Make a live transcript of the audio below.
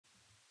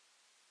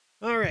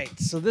right,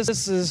 so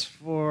this is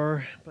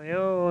for my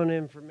own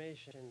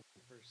information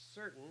for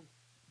certain,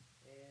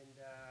 and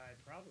I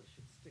probably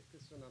should stick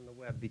this one on the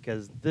web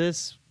because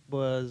this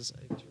was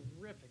a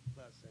terrific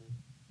lesson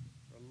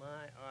from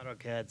my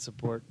AutoCAD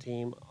support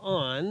team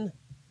on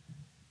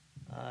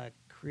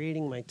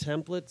creating my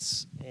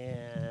templates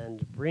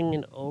and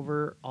bringing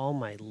over all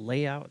my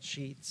layout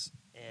sheets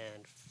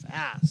and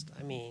fast.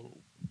 I mean,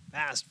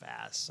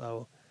 fast.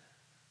 So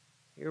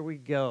here we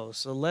go.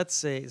 So let's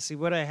see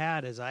what I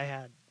had is I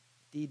had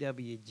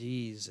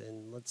DWGs,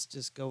 and let's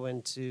just go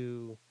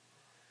into,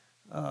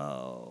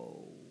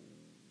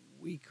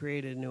 we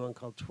created a new one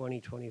called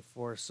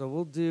 2024. So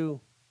we'll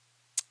do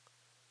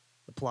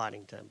the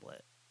plotting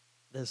template.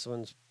 This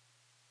one's,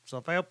 so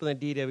if I open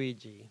the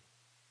DWG,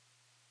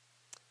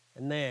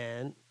 and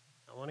then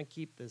I want to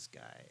keep this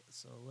guy.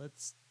 So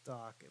let's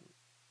dock him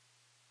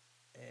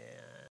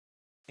and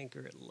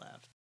anchor it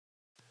left.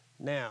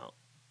 Now,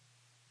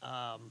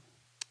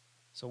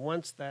 so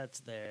once that's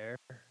there,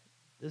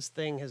 this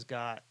thing has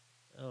got,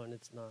 oh, and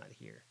it's not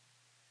here.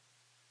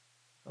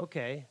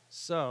 Okay,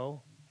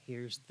 so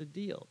here's the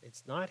deal.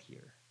 It's not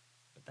here,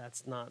 but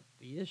that's not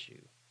the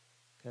issue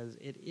because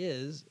it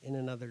is in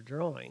another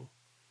drawing.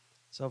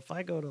 So if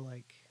I go to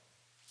I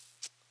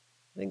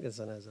think this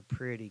one has a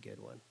pretty good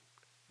one.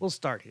 We'll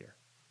start here.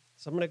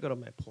 So I'm going to go to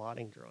my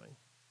plotting drawing.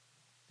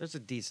 There's a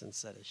decent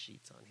set of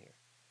sheets on here.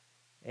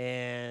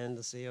 And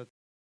let's see, okay,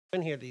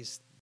 in here, these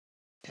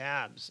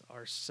tabs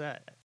are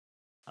set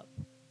up.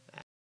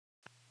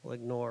 We'll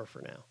ignore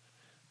for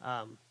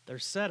now. They're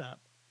set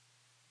up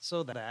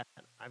so that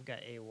I've got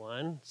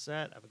A1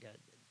 set, I've got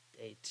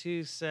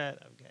A2 set,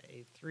 I've got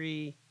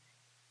A3,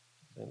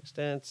 to an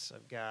extent,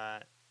 I've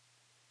got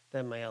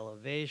then my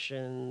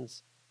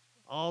elevations.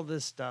 All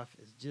this stuff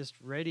is just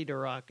ready to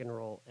rock and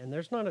roll, and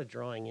there's not a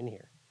drawing in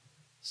here.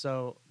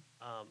 So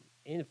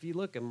and if you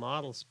look at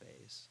model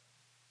space,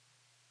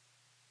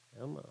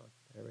 come on,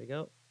 there we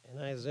go,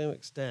 and I zoom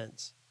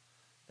extents.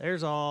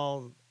 There's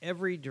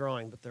every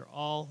drawing, but they're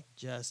all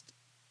just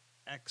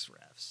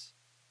XREFs.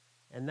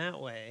 And that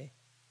way,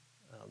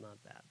 well,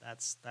 not that.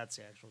 That's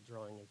the actual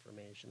drawing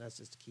information. That's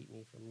just to keep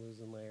me from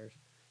losing layers.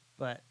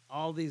 But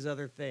all these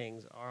other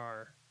things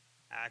are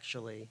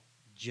actually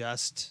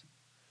just,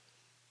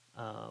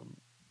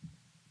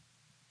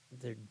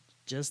 they're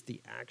just the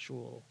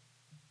actual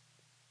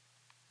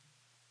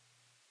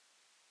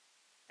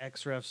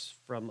XREFs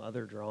from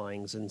other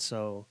drawings. And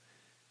so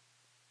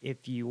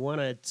if you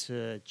wanted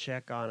to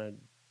check on a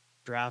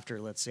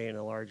drafter, let's say in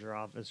a larger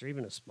office or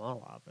even a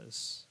small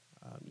office,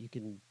 you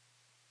can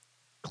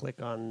click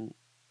on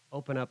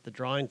open up the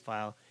drawing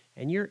file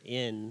and you're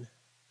in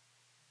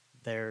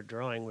their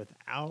drawing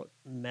without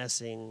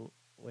messing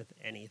with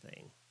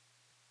anything.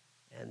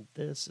 And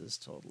this is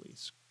totally,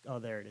 oh,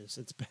 there it is.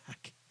 It's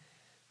back.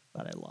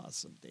 Thought I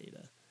lost some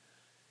data.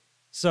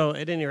 So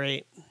at any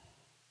rate,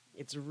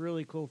 it's a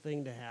really cool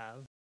thing to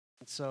have.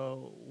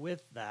 So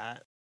with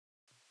that,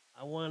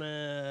 I want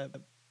to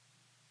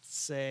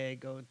say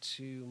go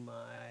to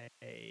my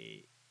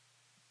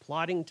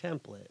plotting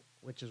template,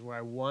 which is where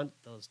I want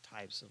those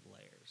types of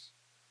layers.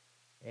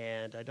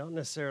 And I don't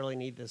necessarily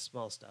need this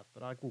small stuff,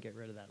 but I can get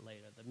rid of that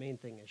later. The main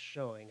thing is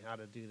showing how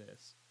to do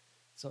this.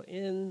 So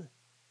in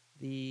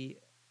the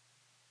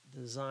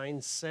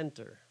design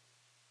center,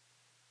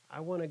 I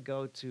want to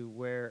go to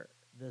where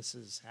this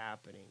is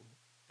happening,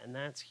 and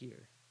that's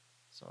here.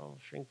 So I'll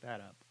shrink that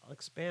up. I'll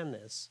expand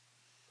this.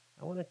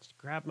 I want to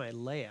grab my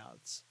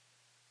layouts,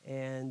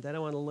 and then I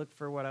want to look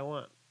for what I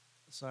want.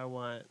 So I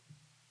want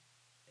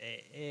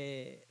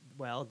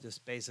well,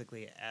 just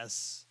basically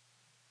S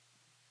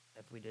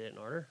if we did it in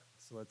order.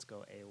 So let's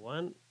go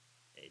A1,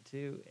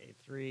 A2,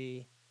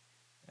 A3.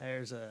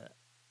 There's a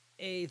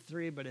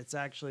A3, but it's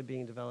actually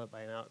being developed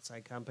by an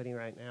outside company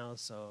right now,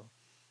 so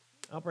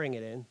I'll bring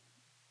it in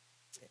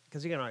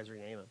because you can always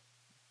rename them.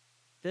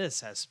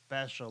 This has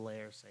special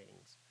layer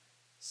settings.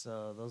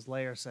 So those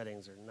layer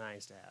settings are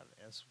nice to have.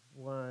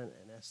 S1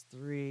 and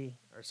S3,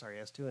 or sorry,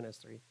 S2 and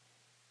S3.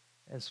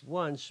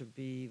 S1 should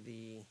be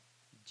the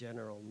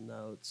general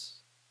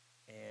notes,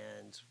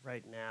 and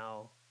right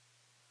now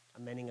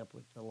I'm ending up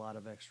with a lot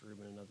of extra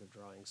room in another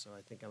drawing, so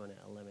I think I'm going to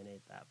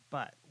eliminate that.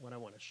 But what I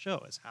want to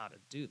show is how to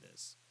do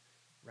this.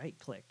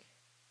 Right-click,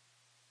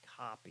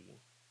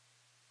 copy.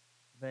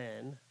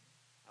 Then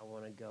I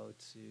want to go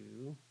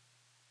to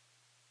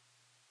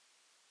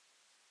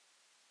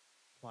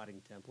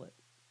plotting template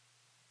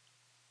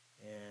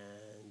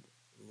and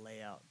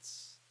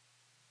layouts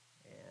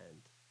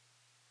and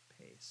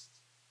paste.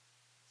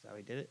 Is that how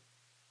we did it?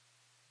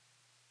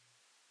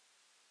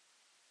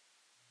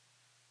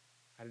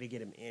 How did he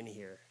get him in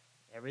here?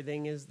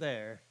 Everything is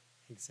there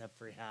except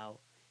for how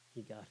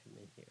he got him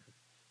in here.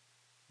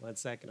 1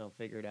 second, I'll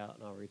figure it out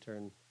and I'll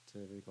return to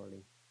the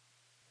recording.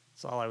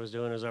 So all I was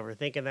doing was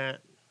overthinking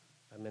that.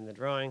 I'm in the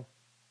drawing.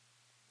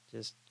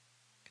 Just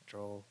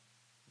Control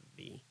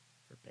V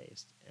for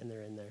paste, and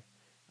they're in there.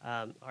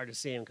 Hard to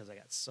see them because I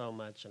got so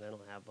much and I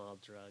don't have them all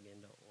drug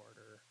into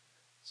order.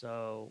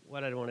 So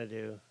what I'd want to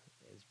do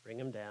is bring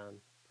them down,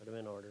 put them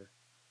in order,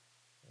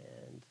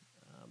 and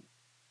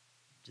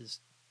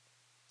just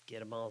get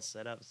them all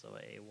set up so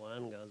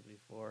A1 goes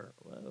before,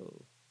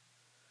 whoa,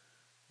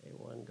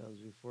 A1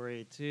 goes before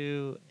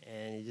A2,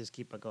 and you just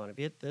keep on going. If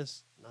you hit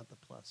this, not the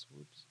plus,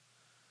 whoops,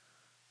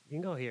 you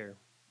can go here.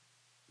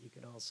 You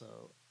can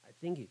also, I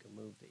think you can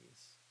move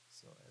these.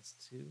 So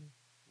S2,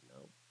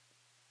 nope,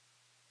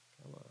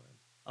 come on.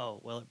 Oh,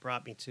 well, it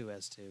brought me to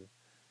S2.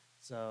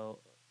 So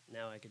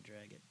now I could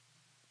drag it.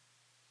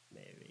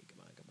 Maybe, come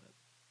on.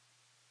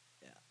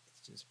 Yeah,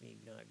 it's just me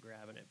not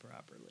grabbing it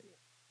properly.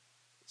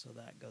 So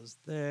that goes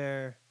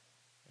there,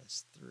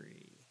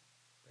 S3,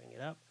 bring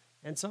it up,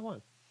 and so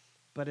on.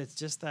 But it's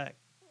just that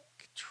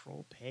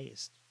control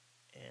paste,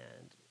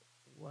 and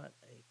what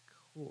a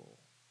cool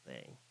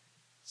thing.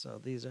 So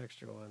these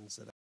extra ones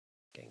that I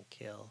can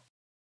kill.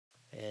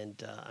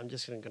 And I'm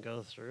just going to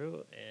go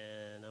through,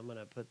 and I'm going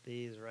to put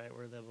these right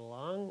where they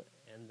belong.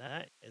 And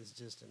that is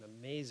just an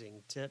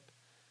amazing tip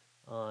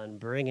on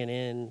bringing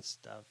in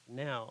stuff.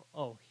 Now,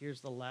 oh,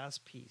 here's the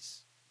last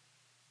piece.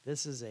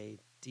 This is a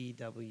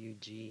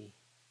DWG,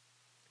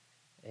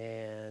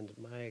 and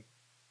my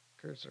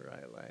cursor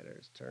highlighter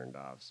is turned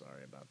off.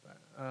 Sorry about that.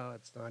 Oh,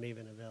 it's not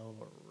even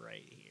available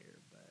right here,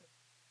 but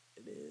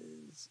it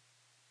is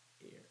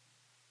here.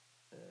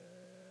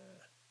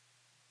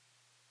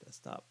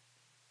 Desktop.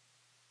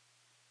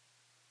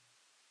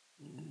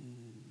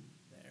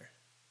 There.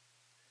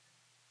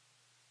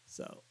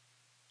 So,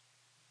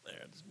 there,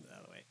 I'll just move that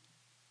out of the way.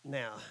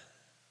 Now,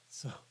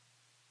 so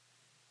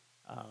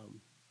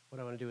what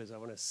I want to do is I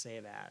want to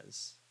save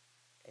as.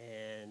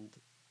 And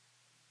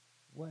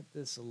what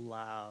this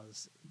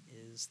allows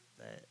is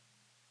that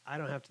I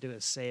don't have to do a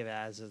save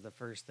as the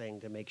first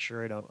thing to make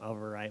sure I don't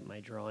overwrite my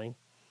drawing.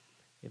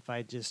 If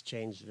I just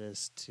change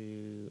this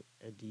to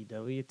a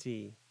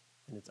DWT,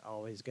 then it's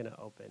always going to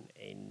open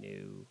a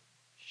new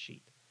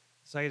sheet.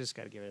 So I just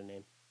got to give it a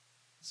name.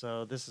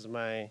 So this is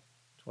my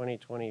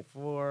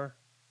 2024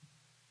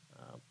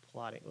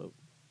 plotting. Oh,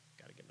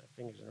 got to get my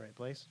fingers in the right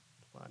place.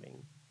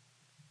 Plotting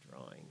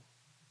drawing.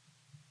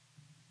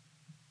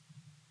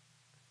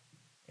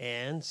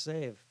 And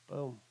save.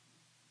 Boom.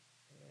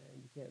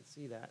 And you can't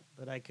see that,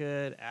 but I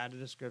could add a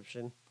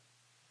description.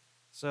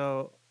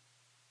 So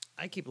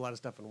I keep a lot of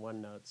stuff in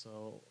OneNote,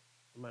 so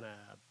I'm going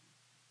to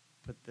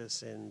put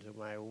this into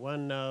my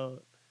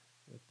OneNote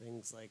with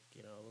things like,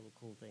 little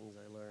cool things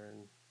I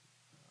learn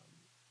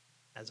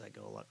as I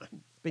go along. I've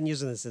been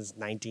using this since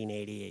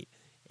 1988,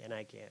 and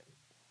I can't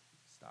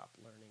stop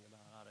learning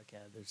about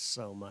AutoCAD. There's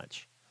so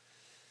much.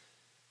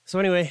 So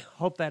anyway,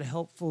 hope that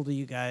helpful to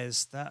you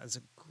guys. That is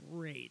a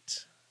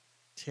great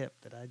tip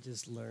that I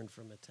just learned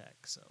from a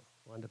tech, so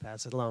wanted to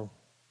pass it along.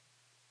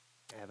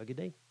 Have a good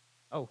day.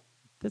 Oh,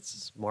 this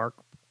is Mark,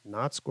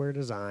 Not Square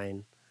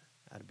Design,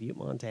 out of Butte,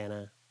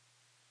 Montana.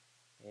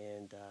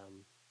 And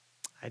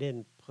I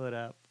didn't put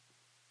up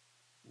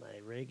my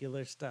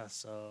regular stuff,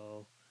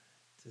 so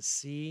to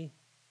see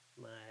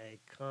my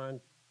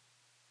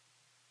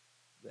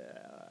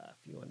if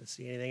you want to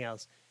see anything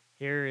else,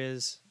 here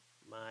is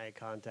my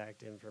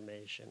contact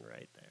information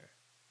right there.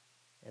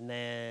 And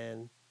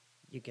then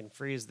you can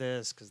freeze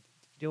this, because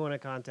if you do want to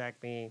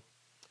contact me,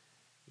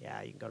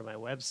 yeah, you can go to my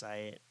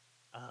website,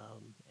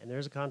 and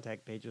there's a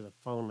contact page with a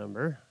phone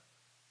number.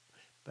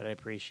 But I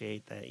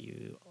appreciate that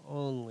you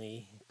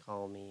only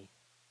call me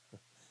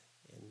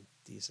in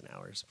decent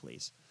hours,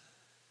 please.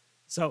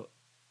 So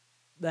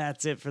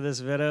that's it for this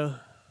video.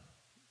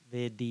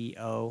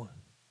 Gosh.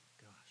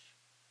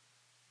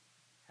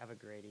 Have a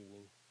great evening.